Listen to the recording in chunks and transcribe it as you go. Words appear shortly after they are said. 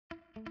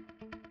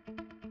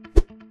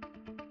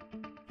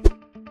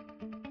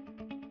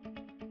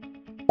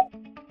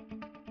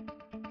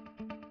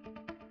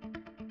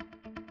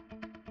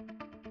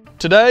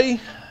Today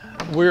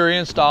we're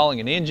installing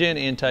an Injen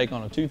intake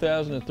on a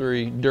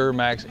 2003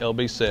 Duramax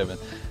LB7.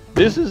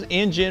 This is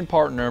Injen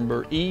part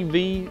number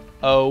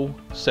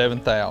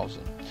EVO7000.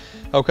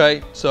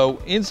 Okay, so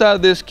inside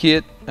of this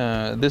kit,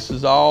 this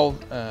is all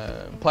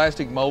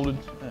plastic molded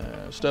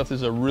stuff. This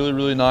is a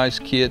really nice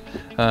kit.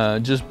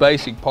 Just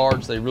basic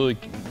parts. They really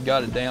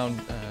got it down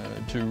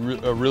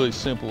to a really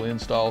simple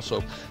install.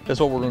 So that's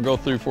what we're going to go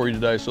through for you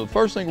today. So the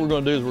first thing we're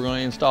going to do is we're going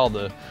to install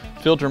the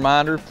filter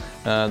minder.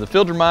 The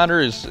filter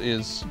minder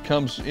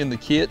comes in the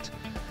kit.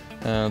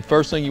 The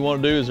first thing you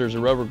want to do is there's a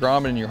rubber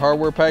grommet in your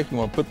hardware pack. You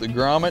want to put the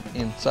grommet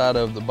inside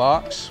of the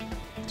box,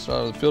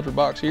 inside of the filter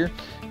box here,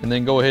 and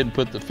then go ahead and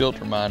put the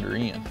filter minder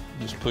in.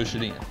 Just push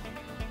it in.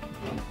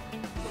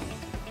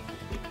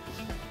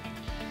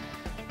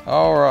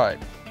 All right.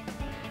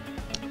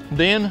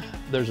 Then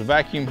there's a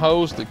vacuum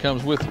hose that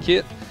comes with the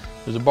kit.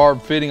 There's a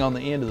barb fitting on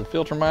the end of the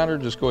filter minder.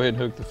 Just go ahead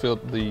and hook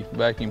the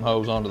vacuum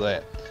hose onto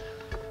that.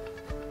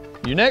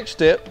 Your next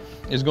step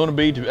is going to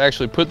be to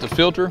actually put the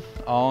filter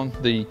on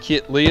the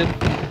kit lid.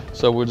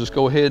 So we'll just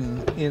go ahead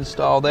and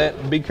install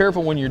that. Be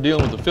careful when you're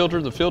dealing with the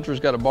filter. The filter's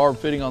got a barb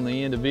fitting on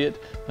the end of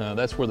it.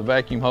 That's where the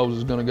vacuum hose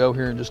is going to go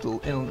here in just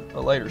in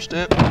a later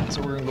step. So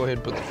we're going to go ahead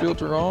and put the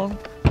filter on.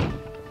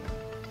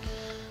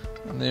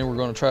 And then we're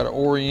going to try to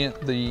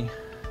orient the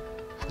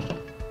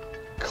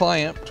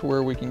clamp to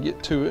where we can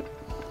get to it.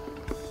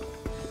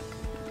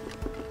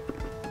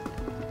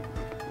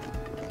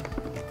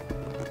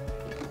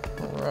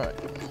 All right.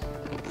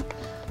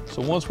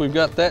 So once we've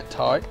got that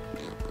tight,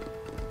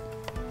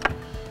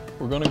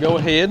 we're going to go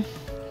ahead,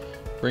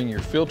 bring your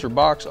filter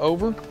box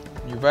over,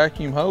 your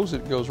vacuum hose.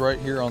 It goes right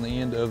here on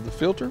the end of the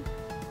filter.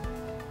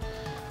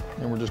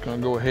 And we're just going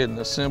to go ahead and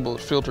assemble the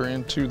filter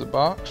into the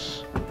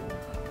box.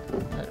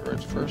 That right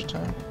the first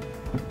time.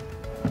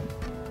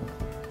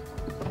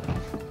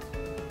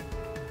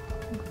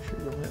 Make sure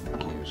you don't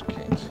have any use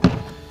case.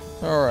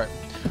 All right,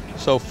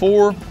 so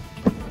 4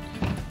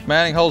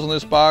 mounting holes in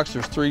this box.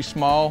 There's 3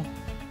 small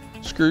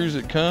screws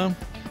that come,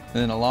 and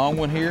then a long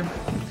one here.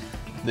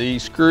 The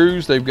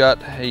screws, they've got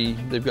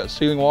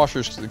sealing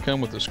washers that come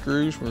with the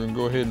screws. We're going to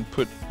go ahead and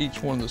put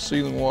each one of the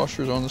sealing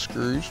washers on the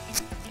screws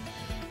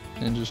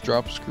and just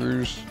drop the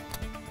screws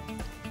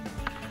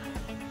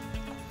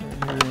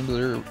right here into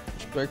their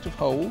respective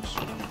holes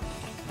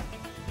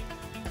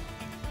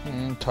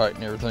and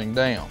tighten everything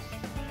down.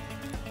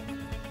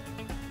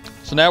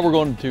 So now we're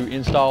going to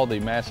install the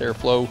mass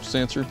airflow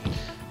sensor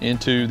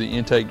into the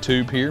intake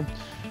tube here.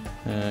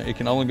 It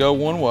can only go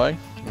one way.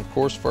 Of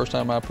course, the first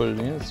time I put it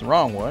in, it's the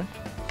wrong way.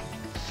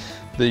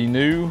 The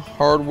new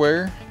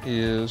hardware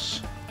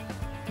is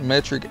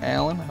metric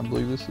Allen. I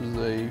believe this is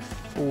a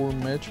 4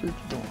 metric.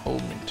 Don't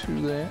hold me to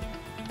that.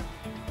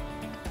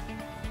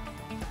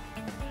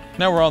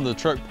 Now we're on the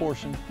truck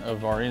portion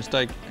of our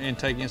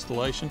intake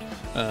installation.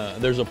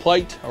 There's a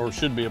plate, or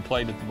should be a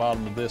plate at the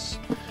bottom of this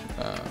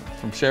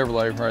from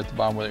Chevrolet, right at the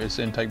bottom where its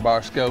intake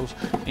box goes.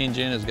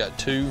 Injen has got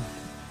 2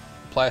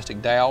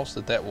 plastic dowels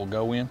that will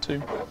go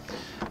into.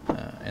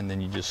 And then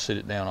you just sit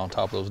it down on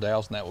top of those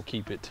dowels, and that will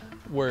keep it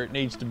where it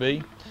needs to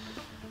be.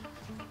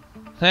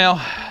 Now,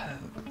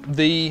 I'm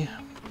going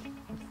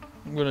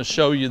to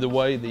show you the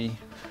way the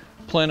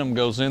plenum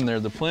goes in there.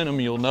 The plenum,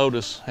 you'll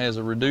notice, has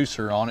a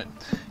reducer on it.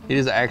 It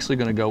is actually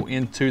going to go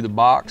into the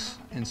box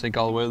and sink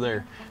all the way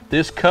there.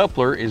 This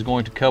coupler is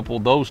going to couple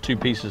those 2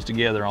 pieces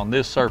together on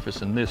this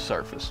surface and this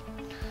surface.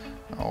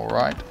 All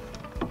right.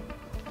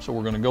 So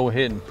we're going to go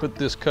ahead and put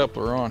this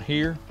coupler on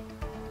here.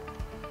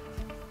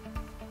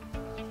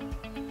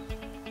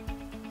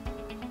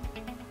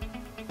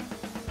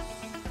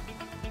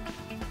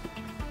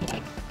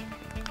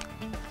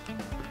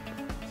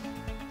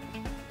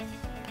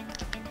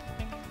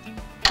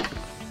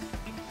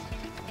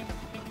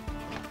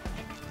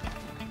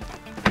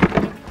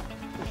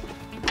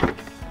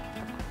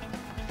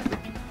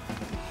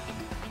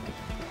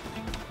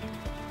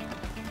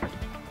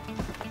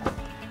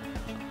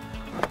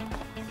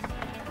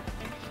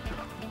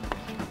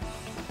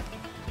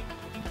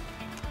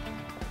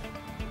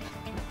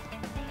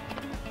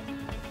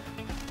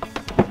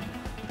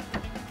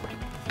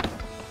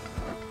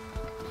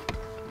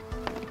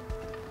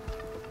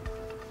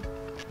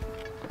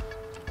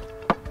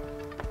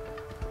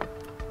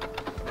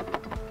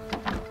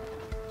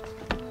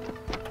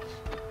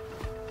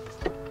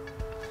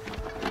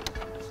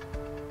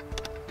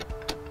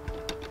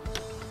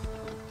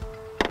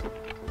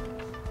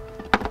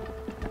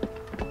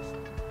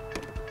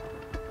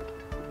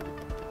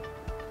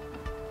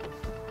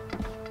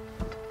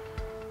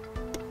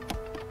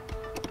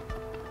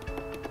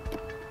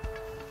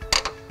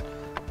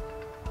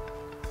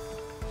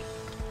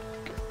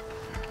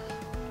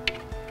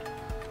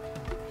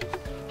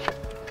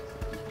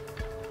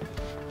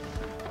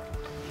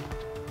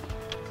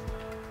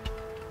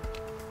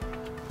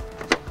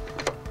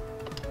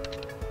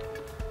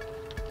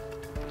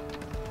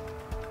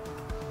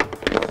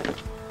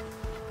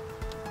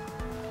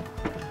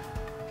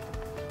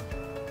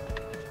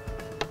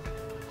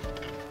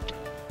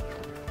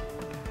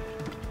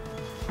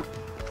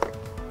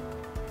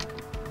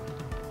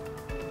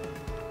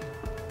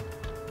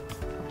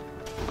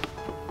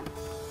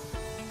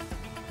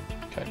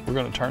 Okay, we're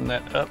going to turn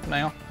that up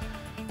now.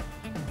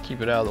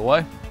 Keep it out of the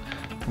way.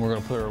 And we're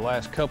going to put our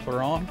last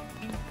coupler on.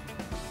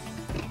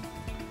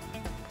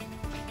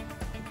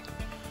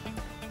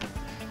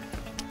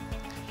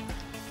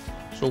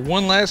 So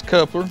one last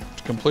coupler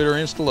to complete our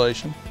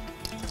installation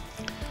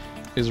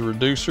is a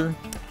reducer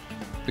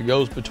that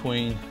goes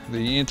between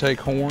the intake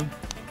horn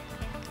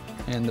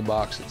and the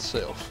box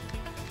itself.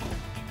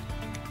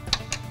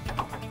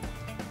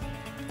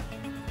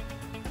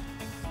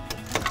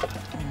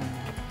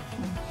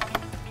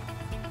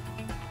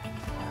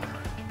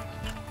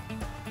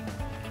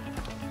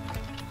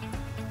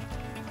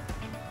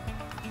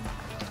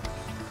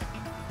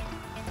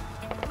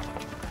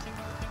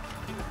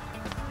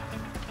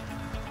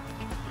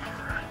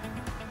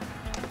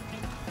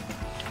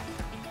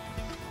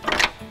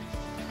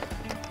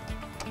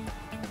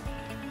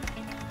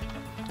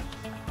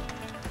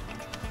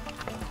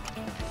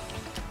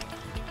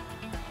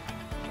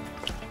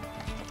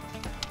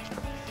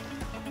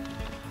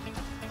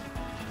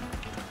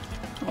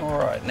 All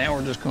right, now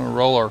we're just going to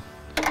roll our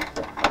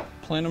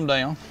plenum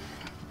down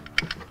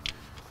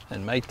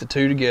and mate the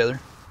two together,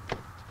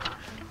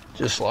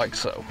 just like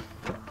so.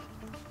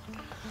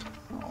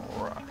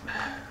 All right.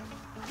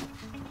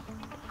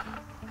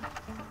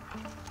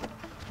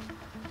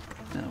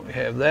 Now we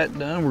have that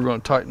done, we're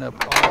going to tighten up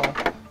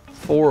all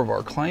 4 of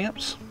our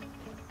clamps.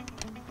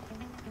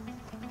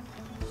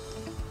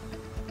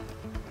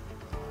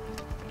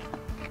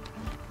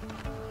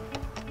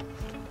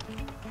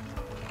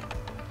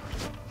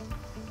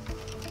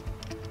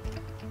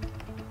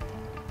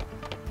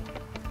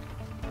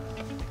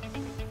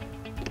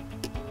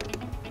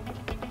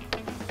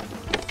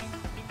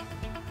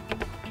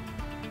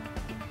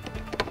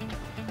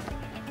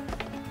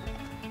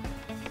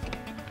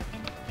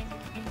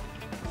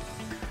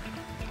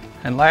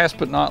 And last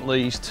but not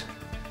least,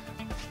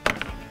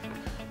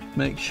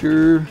 make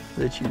sure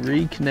that you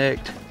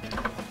reconnect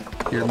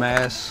your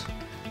mass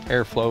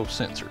airflow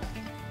sensor.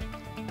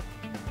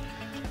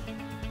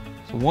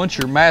 So once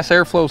your mass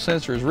airflow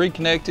sensor is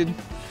reconnected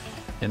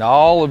and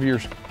all of your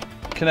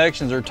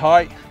connections are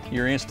tight,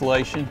 your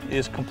installation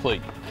is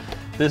complete.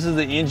 This is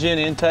the Injen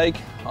intake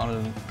on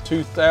a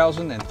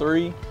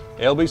 2003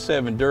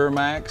 LB7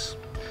 Duramax.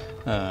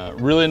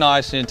 Really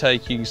nice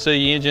intake. You can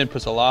see Injen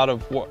puts a lot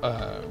of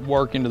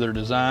work into their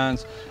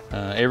designs.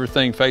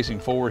 Everything facing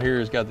forward here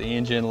has got the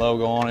Injen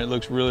logo on it. It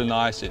looks really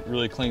nice. It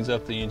really cleans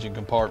up the engine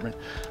compartment.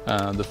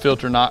 The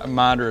filter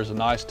minder is a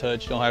nice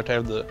touch. You don't have to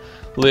have the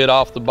lid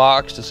off the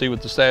box to see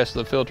what the status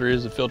of the filter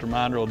is. The filter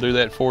minder will do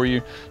that for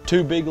you.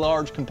 2 big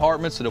large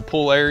compartments that'll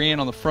pull air in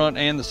on the front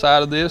and the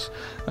side of this.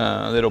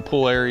 That'll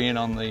pull air in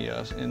on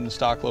in the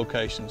stock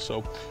location.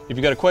 So if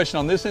you got a question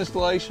on this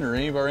installation or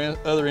any of our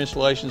other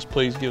installations,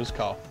 please give us a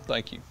call.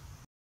 Thank you.